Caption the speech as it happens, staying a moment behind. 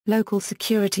Local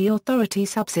Security Authority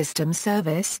Subsystem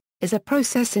Service, is a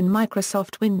process in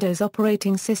Microsoft Windows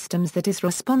operating systems that is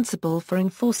responsible for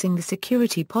enforcing the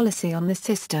security policy on the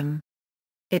system.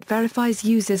 It verifies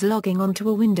users logging onto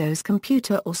a Windows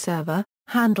computer or server,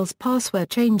 handles password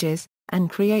changes, and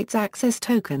creates access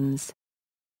tokens.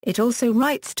 It also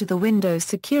writes to the Windows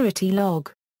security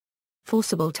log.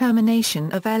 Forcible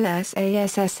termination of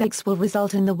lsass.exe will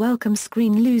result in the welcome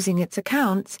screen losing its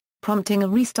accounts, prompting a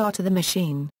restart of the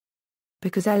machine.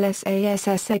 Because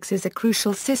lsass.exe is a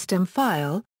crucial system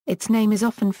file, its name is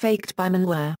often faked by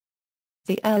malware.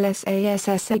 The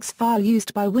lsass.exe file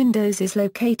used by Windows is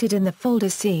located in the folder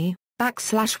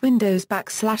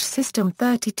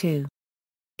C/Windows/System32.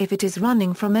 If it is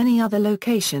running from any other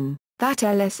location, that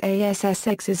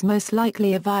lsass.exe is most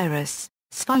likely a virus,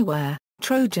 spyware,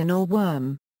 Trojan or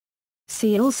worm.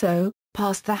 See also,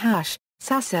 pass the hash,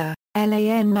 sasser,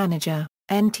 LAN manager,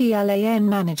 NTLAN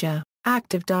manager,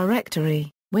 Active Directory,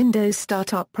 Windows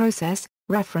Startup Process,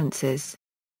 References.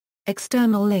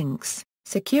 External links,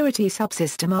 Security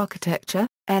Subsystem Architecture,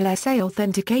 LSA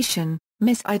Authentication,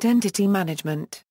 Misidentity Management.